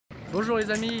Bonjour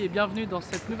les amis et bienvenue dans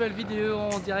cette nouvelle vidéo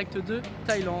en direct de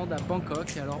Thaïlande à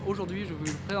Bangkok. Alors aujourd'hui je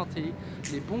vais vous présenter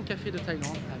les bons cafés de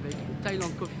Thaïlande avec le Thailand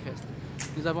Coffee Fest.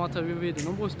 Nous avons interviewé de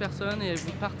nombreuses personnes et elles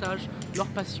vous partagent leur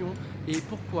passion et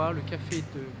pourquoi le café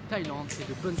de Thaïlande est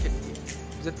de bonne qualité.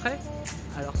 Vous êtes prêts?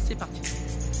 Alors c'est parti.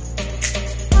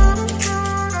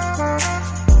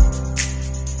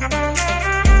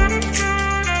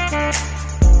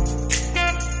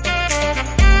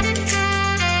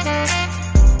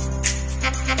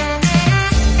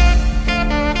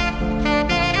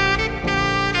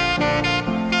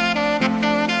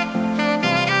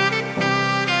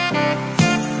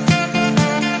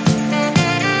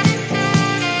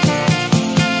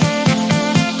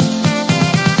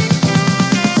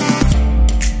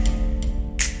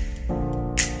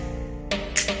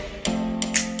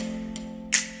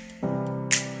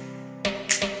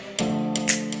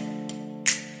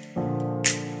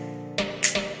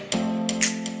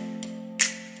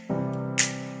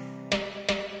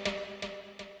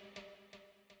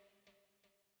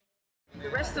 The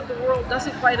rest of the world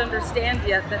doesn't quite understand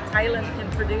yet that Thailand can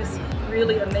produce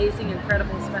really amazing,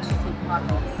 incredible specialty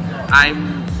coffees.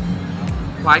 I'm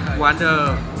quite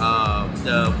wonder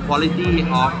the quality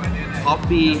of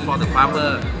coffee for the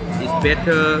farmer is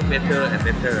better and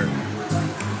better.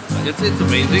 It's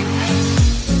amazing.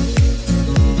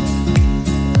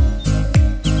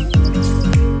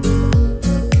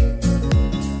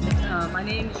 My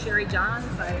name is Sherri. I'm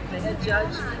the head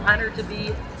judge, honored to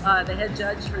be the head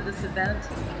judge for this event.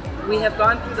 We have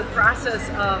gone through the process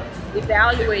of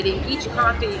evaluating each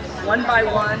coffee one by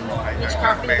one. Each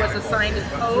coffee was assigned a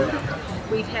code.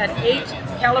 We've had 8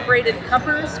 calibrated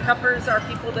cuppers. Cuppers are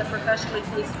people that professionally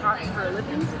taste coffee for a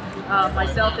living.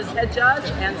 Myself as head judge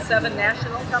and 7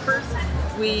 national cuppers.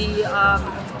 We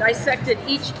dissected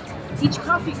each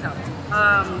coffee cup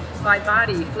by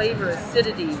body, flavor,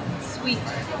 acidity, sweet,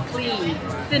 clean,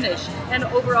 finish, and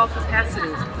overall capacity.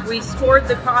 We scored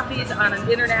the coffees on an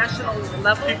international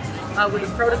level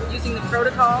using the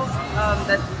protocol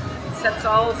that sets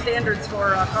all standards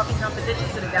for coffee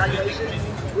competitions and evaluations.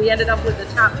 We ended up with the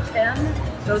top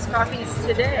 10. Those coffees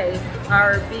today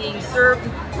are being served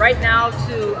right now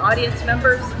to audience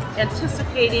members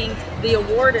anticipating the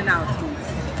award announcements.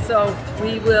 So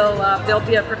we will, there'll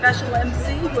be a professional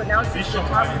MC who announces the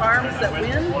top farms that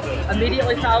win.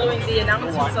 Immediately following the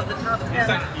announcements of the top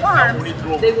 10 farms,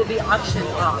 they will be auctioned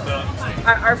off.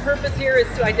 Our purpose here is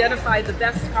to identify the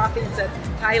best coffees that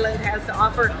Thailand has to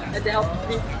offer and to help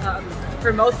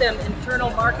promote them internal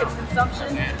market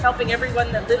consumption, helping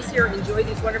everyone that lives here enjoy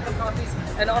these wonderful coffees,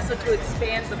 and also to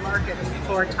expand the market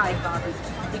for Thai coffees,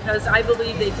 because I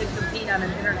believe they can compete on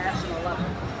an international level.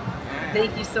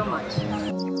 Thank you so much.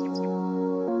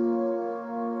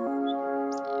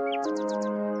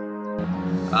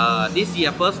 This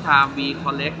year, first time we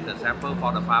collect the sample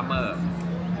for the farmer,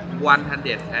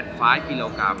 105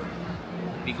 kilogram,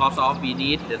 because of we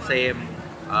need the same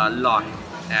lot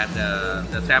and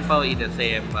the sample in the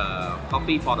same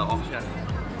coffee for the auction.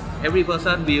 Every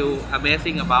person will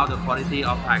amazing about the quality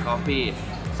of Thai coffee.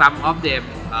 Some of them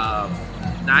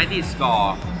 90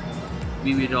 score.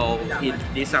 We will know in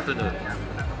this afternoon.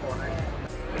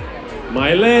 หมา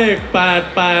ยเลข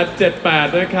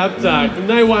 8878 นะครับจาก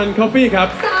นายวันคอฟฟี่ครับ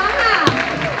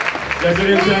อยากจะเ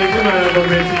รียนเชิญขึ้นมาบน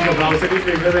เวทีกับเราสักนิด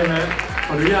นึงได้ไหมฮะข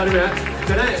ออนุญาตได้ไหมฮะจ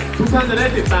ะได้ทุกท่านจะได้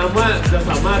ติดตามว่าจะ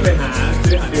สามารถไปหา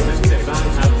ซื้อหาดื่มที่ไหนบ้าง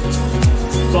ครับ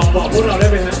บอกพวกเราได้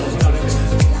ไหมฮะบอกพวกเราได้ไหมฮะ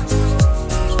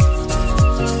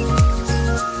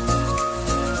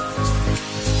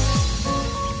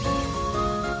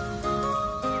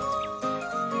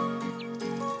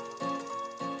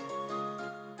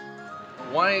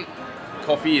Why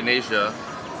coffee in Asia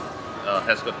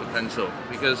has got potential?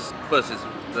 Because first is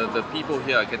the people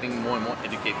here are getting more and more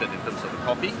educated in terms of the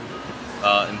coffee,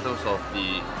 in terms of the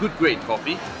good grade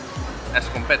coffee, as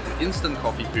compared to instant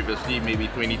coffee previously, maybe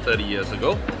 20-30 years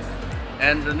ago.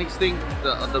 And the next thing,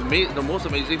 the most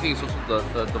amazing thing is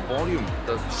also the volume,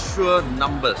 the sheer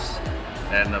numbers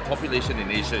and the population in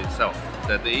Asia itself.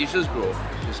 That the Asia's growth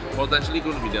is potentially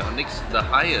going to be the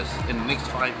highest in the next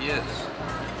 5 years.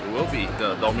 It will be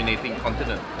the dominating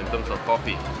continent in terms of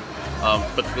coffee,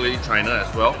 particularly China as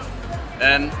well.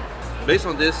 And based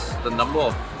on this, the number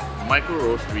of micro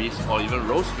roasteries or even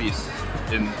roasteries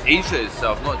in Asia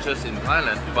itself, not just in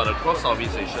Thailand but across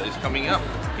Southeast Asia, is coming up,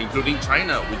 including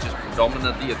China, which is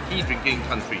predominantly a tea drinking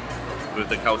country with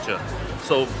the culture.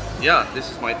 So yeah, this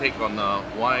is my take on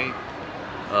why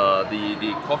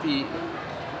the coffee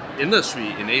industry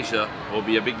in Asia will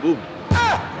be a big boom.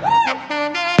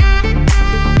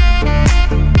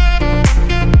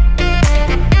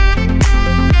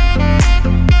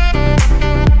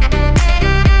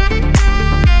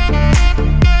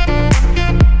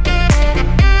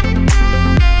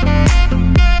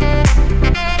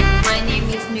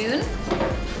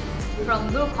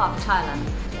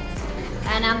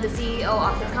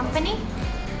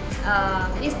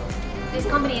 company. This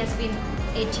company has been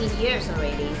 18 years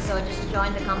already, so I just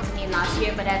joined the company last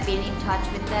year, but I've been in touch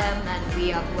with them and we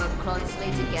have worked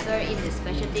closely together in the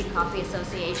Specialty Coffee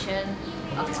Association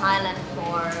of Thailand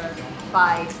for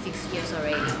 5-6 years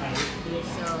already.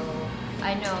 So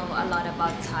I know a lot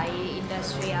about Thai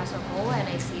industry as a whole, and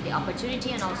I see the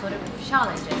opportunity and also the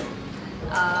challenges.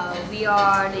 We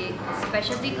are the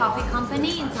specialty coffee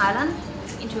company in Thailand,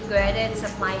 integrated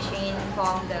supply chain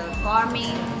from the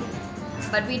farming,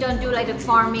 but we don't do like the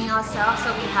farming ourselves,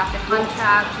 so we have the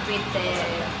contract with the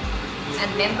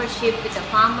and membership with the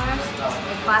farmers,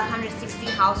 with 560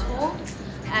 households,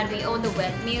 and we own the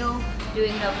wet mill,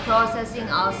 doing the processing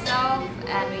ourselves,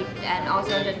 and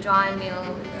also the dry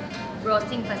mill,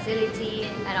 roasting facility,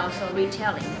 and also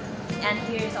retailing. And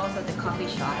here is also the coffee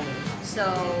shop. So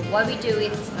what we do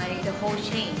is like the whole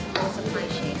chain, whole supply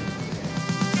chain.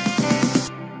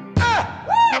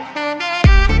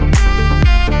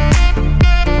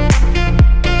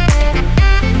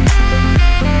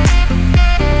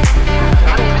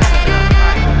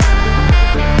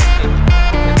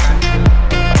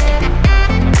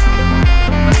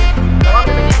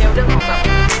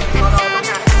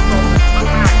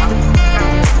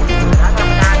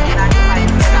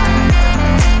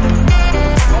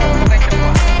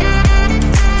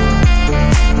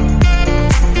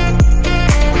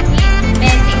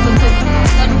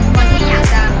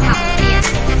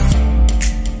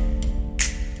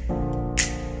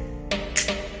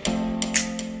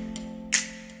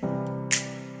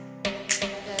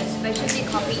 Specialty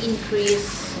coffee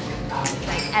increase,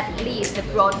 like at least the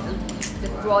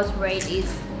growth rate is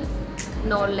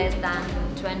no less than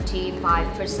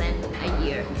 25% a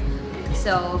year.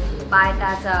 So by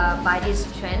that, by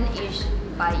this trend is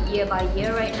by year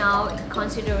right now,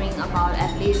 considering about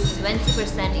at least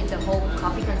 20% in the whole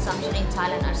coffee consumption in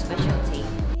Thailand are specialty.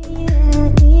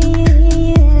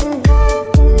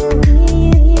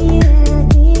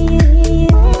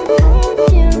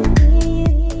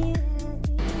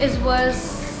 It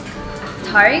was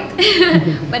tiring,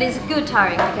 but it's good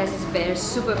tiring because it's very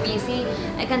super busy.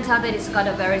 I can tell that it's got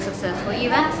a very successful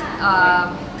event,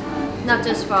 not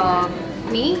just for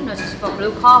me, not just for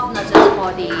Bluekoff, not just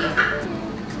for the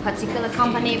particular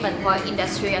company, but for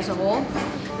industry as a whole.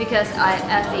 Because I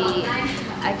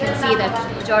can see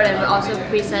that Jordan will also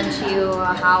present you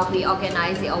how we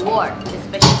organize the award, the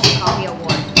Specialty Coffee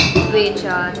Award, which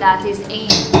that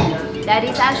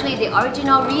is actually the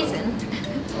original reason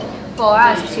for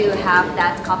us to have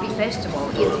that coffee festival,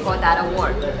 is for that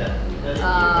award.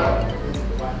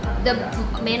 The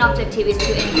main objective is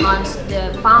to enhance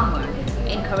the farmer,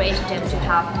 encourage them to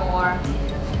have more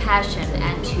passion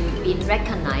and to be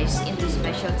recognized in the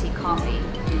specialty coffee.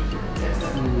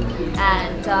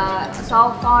 And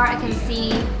so far I can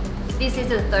see this is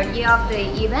the third year of the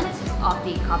event of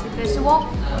the coffee festival,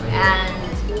 and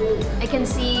I can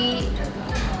see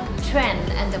trend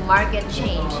and the market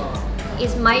change.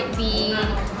 It might be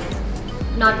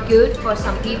not good for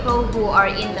some people who are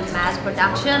in the mass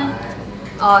production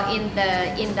or in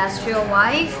the industrial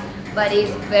wise, but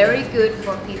it's very good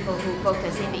for people who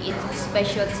focus in the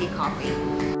specialty coffee.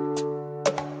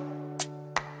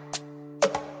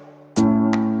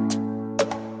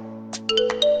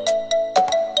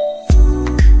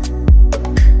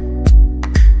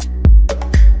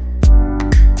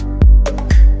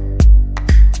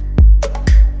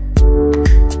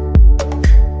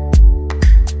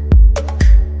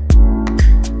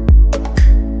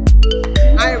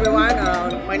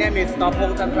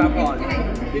 Torpong Tantraporn.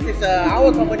 This is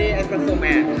our company, Espresso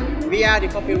Man. We are the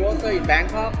coffee roaster in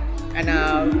Bangkok,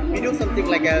 and we do something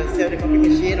like sell the coffee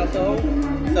machine also.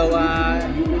 So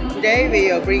today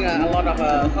we bring a lot of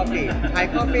coffee, Thai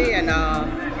coffee and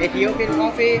Ethiopian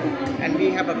coffee, and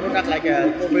we have a product like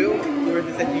a cold brew to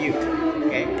represent to you.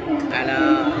 Okay, and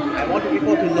I want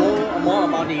people to know more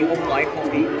about the Audibert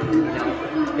coffee.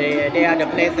 They are the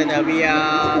place that we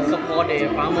support the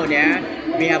farmer there.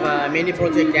 We have many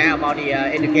projects there about the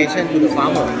education to the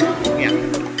farmer. Yeah.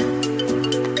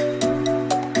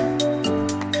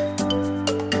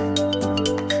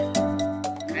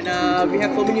 And we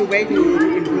have so many ways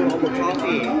to improve our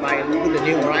coffee by doing the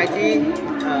new variety.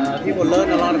 People learn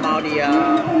a lot about the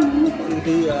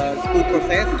food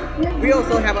process. We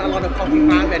also have a lot of coffee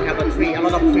farms that have a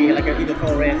lot of trees like in the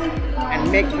forest,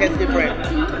 and make taste different.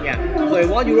 Yeah. So I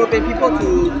want European people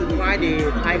to try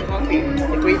the Thai coffee,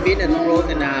 the green bean and roast,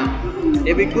 and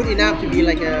they be good enough to be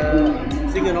like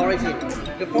a single origin.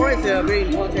 The forest is very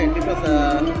important because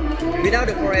without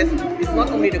the forest, it's not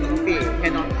only the coffee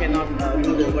cannot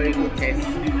do the very good taste.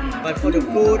 but for the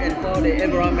food and for the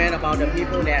environment about the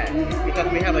people there,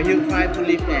 because we have a huge tribe to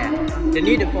live there. They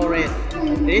need the forest.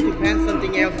 They need to plant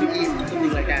something else to eat,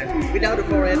 something like that. Without the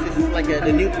forest, it's like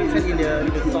the nutrition in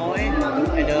the soil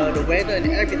and the weather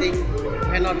and everything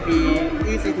cannot be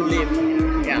easy to live.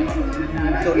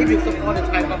 Yeah. So if you support the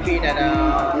Thai coffee that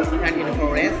plant in the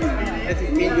forest,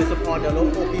 that means you support the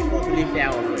local people to live there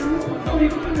also. So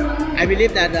I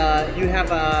believe that you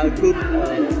have a good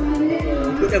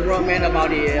environment about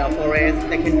the forest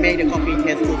that can make the coffee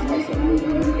taste good also.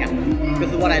 Yeah, this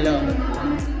is what I love.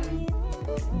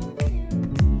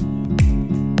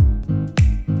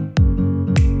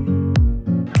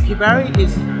 Peaberry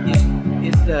is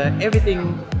the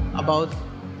everything about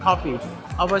coffee.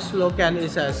 Our slogan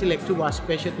is select towards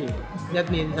specialty. That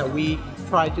means we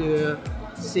try to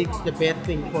seek the best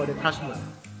thing for the customer.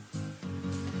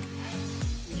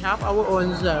 We have our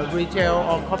own retail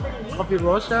or coffee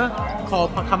roaster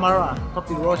called Pakamara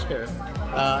Coffee Roaster,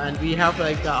 and we have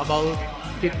like about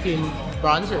 15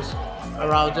 branches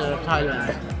around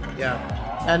Thailand. Yeah,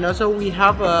 and also we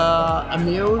have a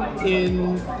mill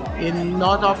in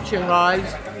north of Chiang Rai,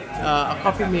 a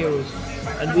coffee mill,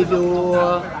 and we do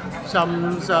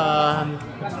some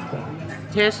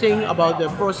testing about the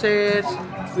process.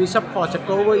 We support the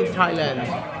grower in Thailand.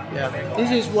 Yeah,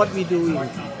 this is what we do,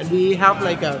 and we have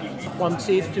like a from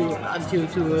seed until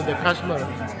to the customer.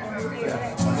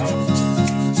 Yeah.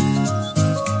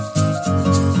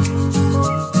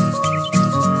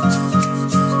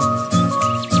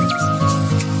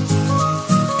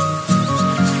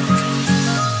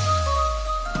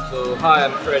 So hi,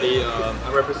 I'm Freddy.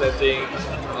 I'm representing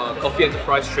Coffee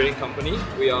Enterprise Trading Company.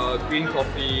 We are a green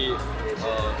coffee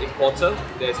importer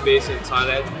that's based in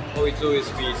Thailand. What we do is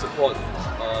we support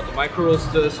the micro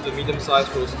roasters, the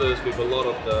medium-sized roasters with a lot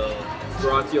of the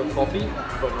variety of coffee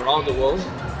from around the world.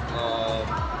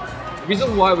 The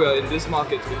reason why we are in this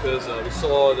market is because we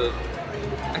saw the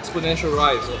exponential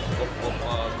rise of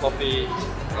coffee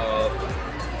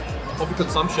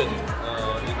consumption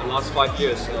in the last 5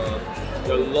 years.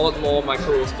 There are a lot more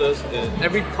micro roasters in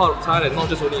every part of Thailand, not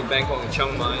just only in Bangkok, in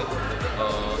Chiang Mai,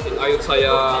 in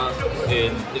Ayutthaya,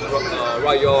 in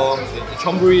Rayong, in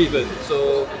Chonburi even.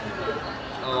 So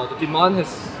the demand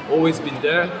has always been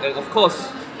there, and of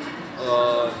course,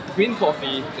 green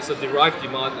coffee is a derived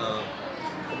demand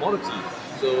commodity.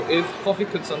 So if coffee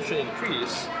consumption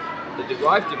increases, the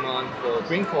derived demand for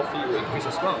green coffee will increase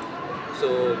as well.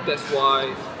 So that's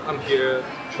why I'm here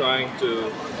trying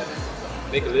to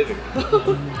make a living.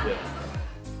 Yeah.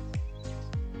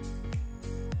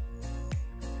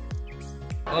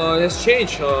 It has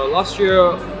changed. Last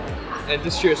year and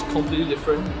this year is completely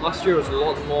different. Last year was a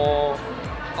lot more,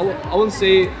 I wouldn't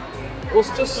say, it was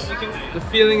just, the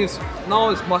feeling is, now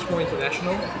it's much more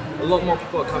international. A lot more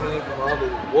people are coming in from around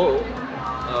the world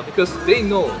because they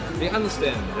know, they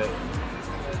understand that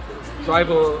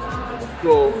driver of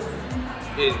growth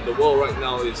in the world right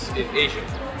now is in Asia.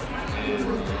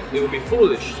 And it would be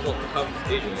foolish not to come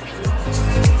to Asia actually.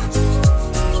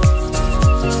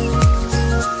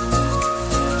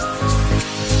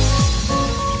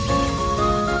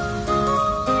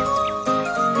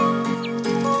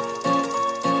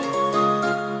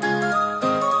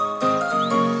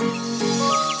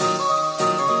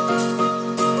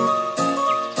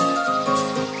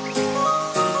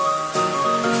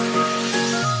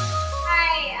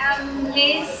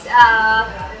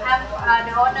 I'm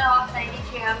the owner of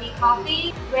 93 Army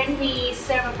Coffee. When we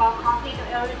serve about coffee to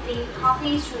everything,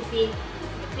 coffee should be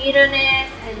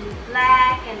bitterness and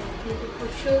black, and you could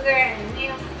put sugar and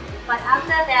milk. But after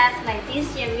that, like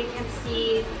this year, we can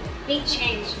see big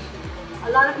change.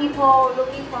 A lot of people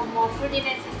looking for more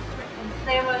fruitiness and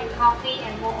flavor in coffee,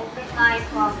 and more open mind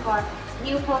for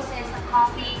new process of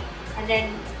coffee. And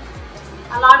then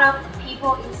a lot of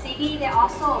people in city, they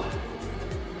also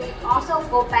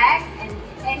go back and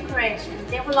encourage and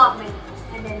development,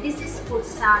 and then this is good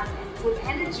start and good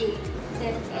energy.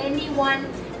 Then anyone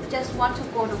just want to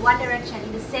go to one direction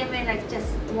in the same way, like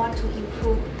just want to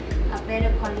improve a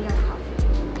better quality of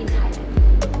coffee in Thailand.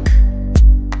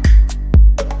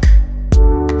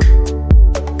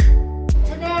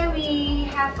 Today we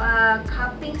have a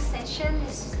cupping session.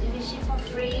 It's usually for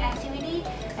free activity,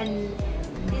 and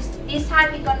this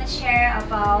time we're gonna share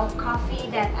about coffee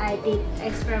that I did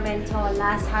experimental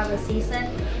last harvest season.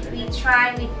 We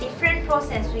try with different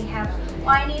process. We have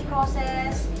winding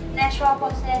process, natural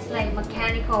process, like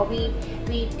mechanical. We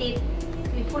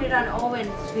put it on oven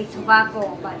with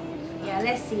tobacco, but yeah,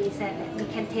 let's see that we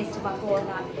can taste tobacco or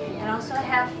not. And also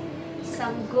have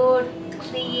some good,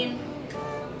 clean,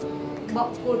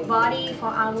 good body for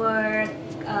our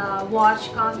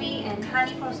washed coffee, and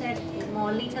honey process is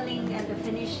more lingering and the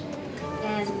finish.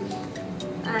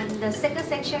 And the second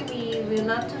section we will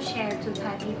love to share to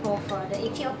Thai people for the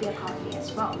Ethiopia coffee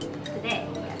as well today.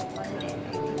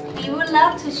 We would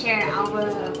love to share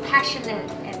our passionate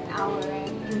and our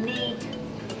unique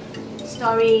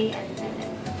story and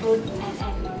food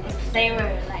and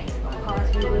flavor. Like, of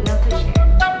course, we would love to share.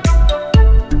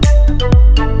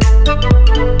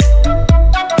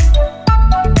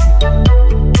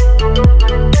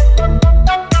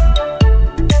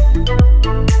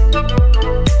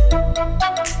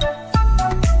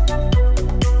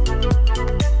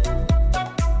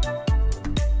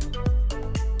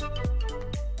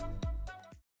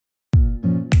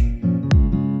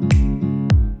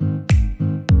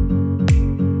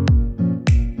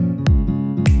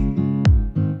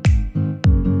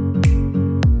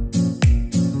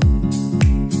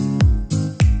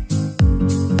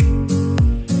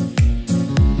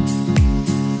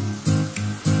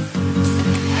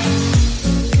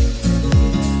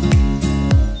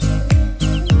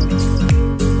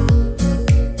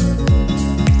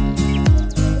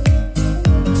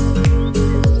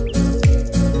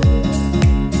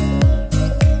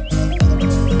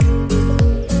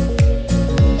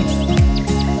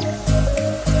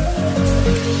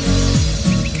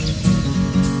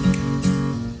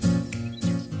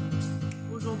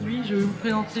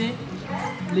 Présenter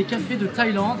les cafés de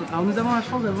Thaïlande. Alors nous avons la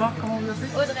chance d'avoir, comment vous appelez?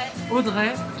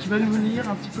 Audrey, qui va nous lire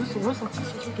un petit peu son ressenti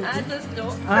sur ce café. Attention.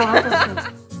 Alors attention.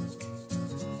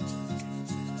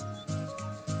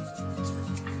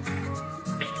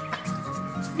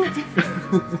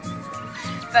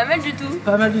 Pas mal du tout.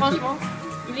 Pas mal du franchement.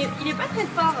 tout. Il est pas très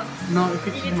fort. Non,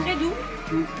 effectivement. Il est très doux.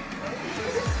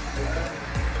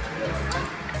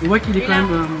 On voit qu'il est quand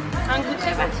même... un goût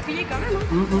très particulier quand même.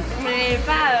 Hein. Mais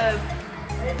pas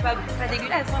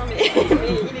dégueulasse, hein, mais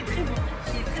il est très doux.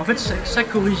 En fait,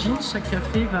 chaque origine, chaque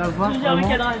café va avoir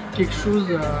vraiment quelque chose,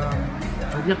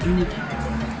 on va dire, d'unique.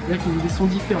 C'est-à-dire qu'ils sont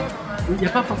différents. Il n'y a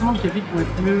pas forcément de café qui vont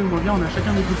être mieux ou moins bien, on a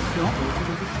chacun des goûts différents.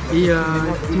 Et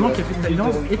effectivement, le café de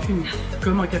Thaïlande est unique.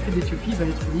 Comme un café d'Éthiopie va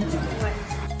être unique. Ouais.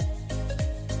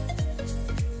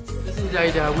 This is the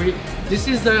idea. This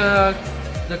is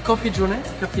the coffee journey,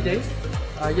 coffee day.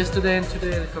 Yesterday and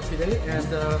today the coffee day, and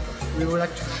we would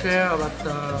like to share about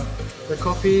the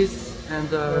coffees and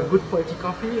good quality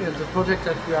coffee and the project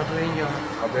that we are doing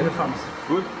in the farms.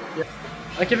 Good. Yeah.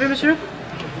 Un café, monsieur?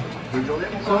 Bonne journée.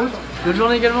 Bonne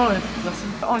journée également, ouais. Merci.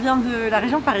 On vient de la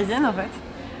région parisienne en fait,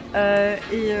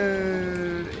 je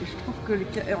trouve que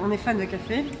on est fan de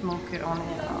café, donc on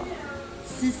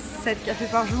est 6-7 cafés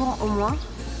par jour au moins.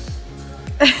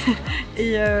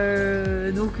 Et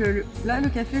donc là le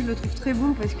café je le trouve très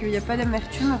bon parce qu'il n'y a pas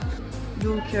d'amertume,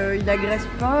 donc il agresse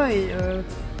pas, et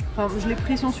enfin, je l'ai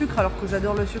pris sans sucre alors que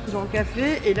j'adore le sucre dans le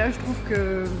café, et là je trouve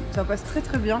que ça passe très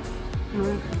très bien,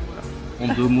 donc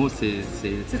voilà. En deux mots, c'est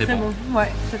très bon.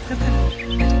 Ouais, c'est très bon.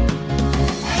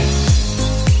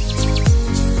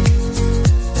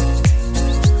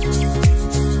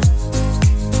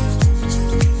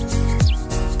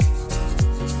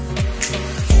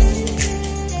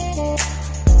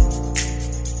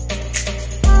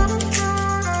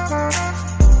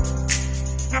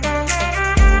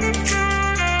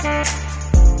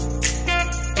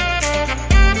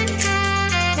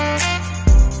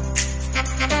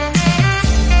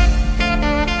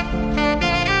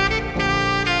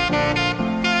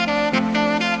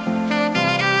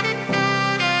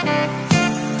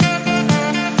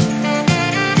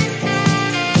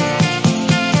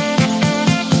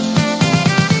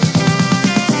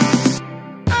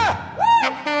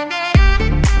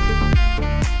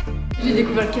 J'ai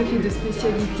découvert le café de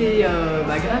spécialité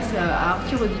grâce à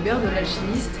Audibert de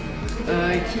l'alchimiste,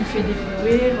 qui fait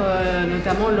découvrir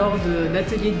notamment lors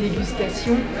d'ateliers de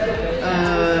dégustation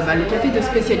le café de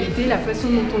spécialité, la façon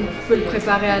dont on peut le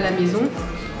préparer à la maison.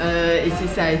 Et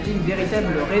ça a été une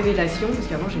véritable révélation, parce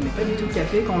qu'avant j'aimais pas du tout le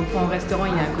café. Quand on le prend au restaurant,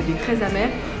 il y a un côté très amer,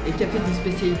 et le café de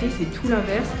spécialité c'est tout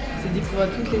l'inverse, c'est découvrir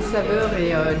toutes les saveurs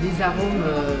et les arômes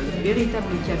du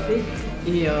véritable café.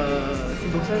 Et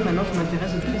c'est pour ça que maintenant je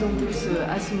m'intéresse de plus en plus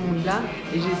à ce monde-là,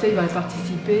 et j'essaye de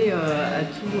participer à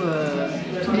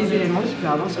tous les éléments qu'il peut y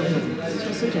avoir sur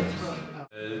ce café.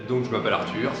 Donc je m'appelle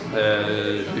Arthur,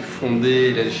 j'ai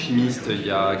fondé l'alchimiste il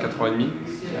y a 4 ans et demi.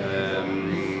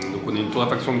 Donc on est une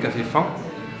torréfaction de café fin,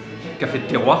 café de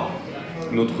terroir.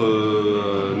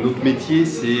 Notre métier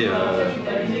c'est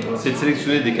de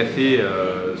sélectionner des cafés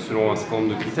selon un certain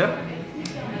nombre de critères,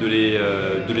 de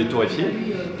les torréfier,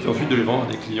 puis ensuite de les vendre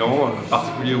à des clients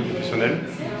particuliers ou professionnels.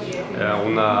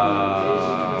 On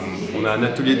a On a un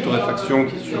atelier de torréfaction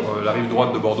qui est sur la rive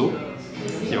droite de Bordeaux,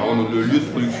 qui est vraiment le lieu de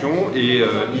production. Et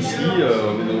ici,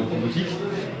 on est dans notre boutique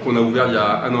qu'on a ouvert il y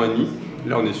a 1 an et demi.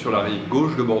 Là, on est sur la rive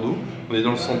gauche de Bordeaux. On est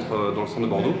dans le centre de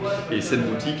Bordeaux. Et cette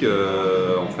boutique,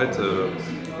 en fait,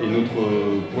 est notre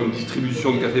point de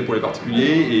distribution de café pour les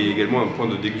particuliers et également un point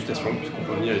de dégustation, puisqu'on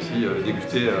peut venir ici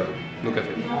déguster nos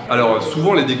cafés. Alors,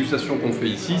 souvent, les dégustations qu'on fait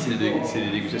ici, c'est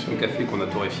des dégustations de café qu'on a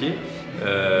torréfiés.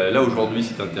 Là, aujourd'hui,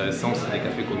 c'est intéressant, c'est des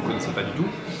cafés qu'on ne connaissait pas du tout,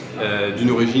 d'une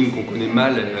origine qu'on connaît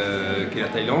mal, qu'est la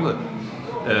Thaïlande.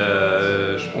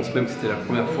 Je pense même que c'était la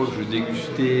première fois que je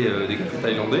dégustais des cafés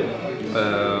thaïlandais.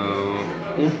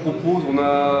 On propose, on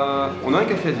a un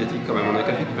café asiatique quand même, on a un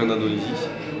café qui vient d'Indonésie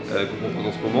qu'on propose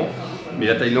en ce moment. Mais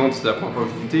la Thaïlande, c'est la première fois que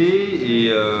je goûtais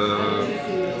et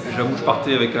j'avoue que je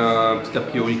partais avec un petit a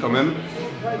priori quand même.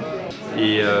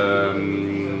 Et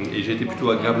j'ai été plutôt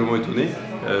agréablement étonné.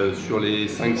 Sur les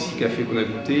 5-6 cafés qu'on a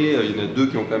goûtés, il y en a 2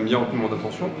 qui ont quand même bien retenu mon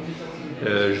attention.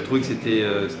 J'ai trouvé que c'était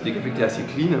des cafés qui étaient assez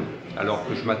clean, alors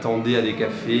que je m'attendais à des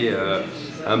cafés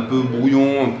un peu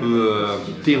brouillons, un peu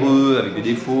terreux, avec des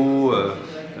défauts,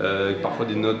 avec parfois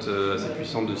des notes assez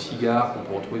puissantes de cigares qu'on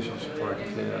peut retrouver sur un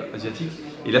café asiatique.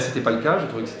 Et là, c'était pas le cas. J'ai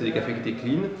trouvé que c'était des cafés qui étaient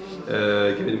clean,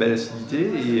 qui avaient une belle acidité.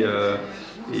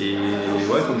 Et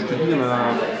ouais, comme je te dis, il y en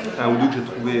a un ou deux que j'ai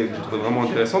trouvé vraiment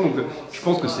intéressants. Donc je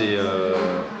pense que c'est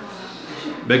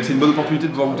une bonne opportunité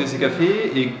de pouvoir goûter ces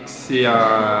cafés et que c'est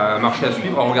un marché à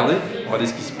suivre, à regarder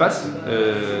ce qui se passe,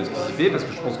 ce qui s'y fait, parce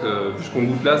que je pense que vu ce qu'on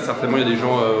goûte là, certainement il y a des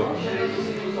gens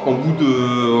au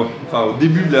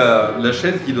début de la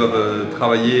chaîne qui doivent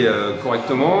travailler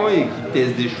correctement et qui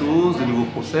testent des choses, des nouveaux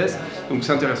process, donc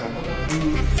c'est intéressant.